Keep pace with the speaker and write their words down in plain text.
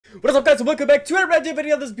What is up, guys, and welcome back to a brand new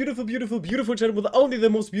video on this beautiful channel with only the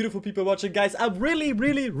most beautiful people watching. Guys, I'm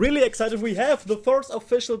really excited. We have the first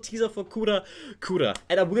official teaser for Kura Kura,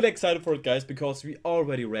 and I'm really excited for it, guys, because we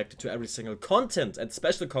already reacted to every single content and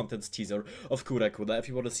special contents teaser of Kura Kura. If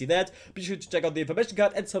you want to see that, be sure to check out the information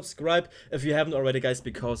card and subscribe if you haven't already, guys,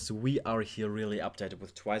 because we are here really updated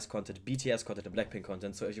with Twice content, BTS content, and Blackpink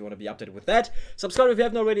content. So if you want to be updated with that, subscribe if you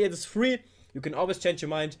haven't already. It is free. You can always change your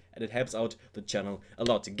mind, and it helps out the channel a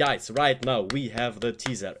lot. Guys, right now, we have the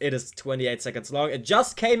teaser. It is 28 seconds long. It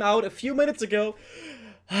just came out a few minutes ago.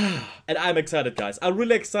 And I'm excited, guys. I'm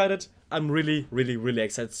really excited. I'm really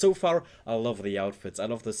excited. So far, I love the outfits. I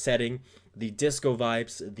love the setting, the disco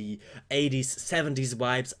vibes, the 80s, 70s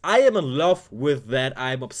vibes. I am in love with that.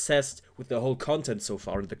 I'm obsessed with the whole content so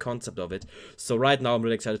far and the concept of it. So right now, I'm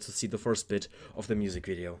really excited to see the first bit of the music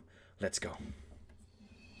video. Let's go.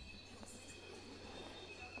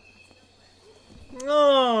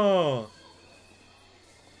 Oh,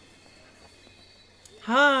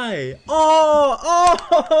 hi.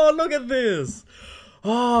 Oh, look at this.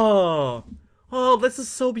 Oh, this is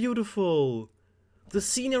so beautiful. The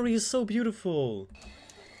scenery is so beautiful.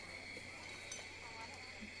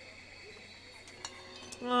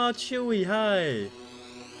 Oh, Chewy, hi.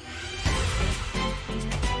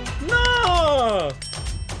 No.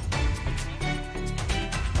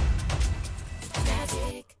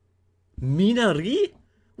 Minari?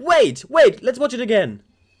 Wait, let's watch it again.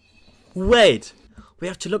 Wait, we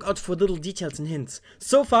have to look out for little details and hints.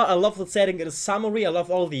 So far, I love the setting. It is summery. I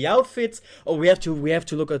love all the outfits. Oh, we have to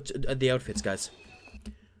look at the outfits, guys.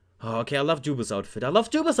 Oh, okay, I love Juba's outfit. I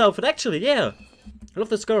love Juba's outfit, actually, yeah. I love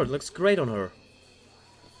the skirt. It looks great on her.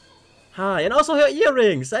 Hi, and also her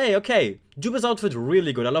earrings. Hey, okay. Juba's outfit,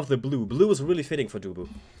 really good. I love the blue. Blue is really fitting for Jubu.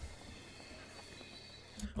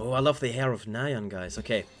 Oh, I love the hair of Nayeon, guys.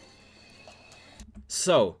 Okay.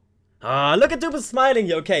 So, look at Duba smiling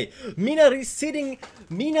here. Okay, Mina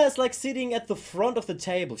is like sitting at the front of the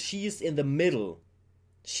table. She's in the middle.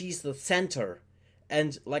 She's the center.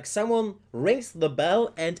 And like someone rings the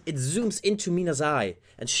bell and it zooms into Mina's eye.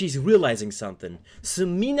 And she's realizing something. So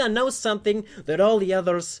Mina knows something that all the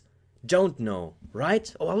others don't know,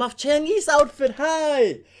 right? Oh, I love Changi's outfit.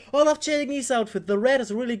 Hi! Oh, I love Changi's outfit. The red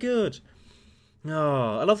is really good.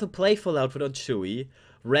 Oh, I love the playful outfit on Chewy.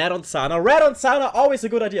 Red on Sana. Red on Sana, always a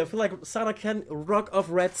good idea. I feel like Sana can rock off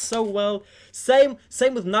red so well. Same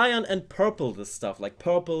with Nayeon and purple, this stuff. Like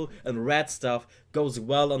purple and red stuff goes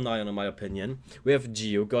well on Nayeon, in my opinion. We have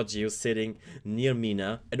Gio. Got Gio sitting near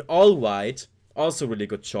Mina. And all white. Also really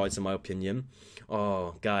good choice, in my opinion.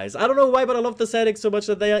 Oh, guys. I don't know why, but I love the setting so much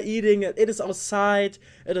that they are eating. It is outside.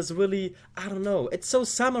 It is really, I don't know. It's so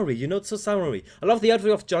summery, you know, it's so summery. I love the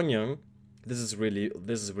outfit of Jonghyun. This is really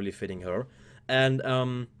fitting her. And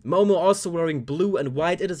Momo also wearing blue and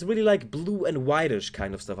white. It is really like blue and whitish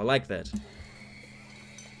kind of stuff. I like that.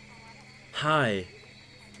 Hi.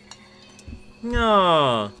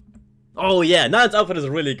 Aww. Oh yeah, Nayeon's outfit is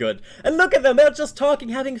really good. And look at them, they're just talking,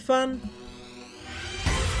 having fun.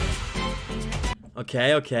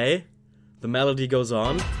 Okay. The melody goes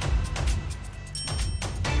on.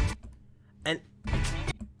 And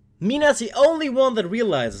Mina's the only one that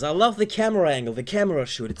realizes. I love the camera angle, the camera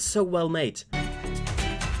shoot. It's so well made.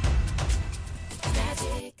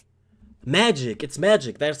 Magic, it's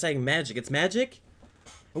magic. They're saying magic, it's magic.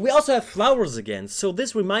 And we also have flowers again, so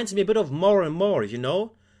this reminds me a bit of More and More, you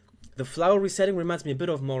know? The flowery setting reminds me a bit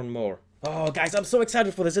of More and More. Oh, guys, I'm so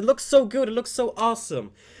excited for this. It looks so good, it looks so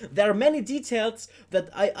awesome. There are many details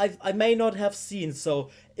that I may not have seen,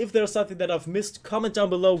 so if there's something that I've missed, comment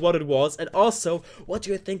down below what it was. And also, what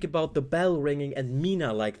do you think about the bell ringing and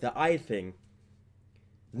Mina, like the eye thing?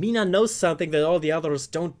 Mina knows something that all the others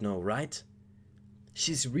don't know, right?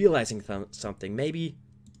 She's realizing something. Maybe...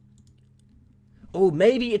 Oh,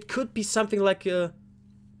 maybe it could be something like they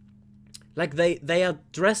are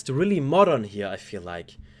dressed really modern here, I feel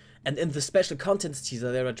like. And in the special contents teaser,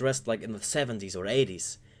 they are dressed like in the 70s or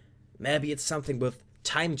 80s. Maybe it's something with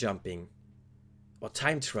time jumping. Or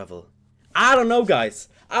time travel. I don't know, guys.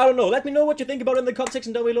 I don't know. Let me know what you think about it in the comment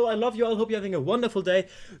section down below. I love you all. Hope you're having a wonderful day.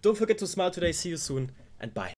 Don't forget to smile today. See you soon. And bye.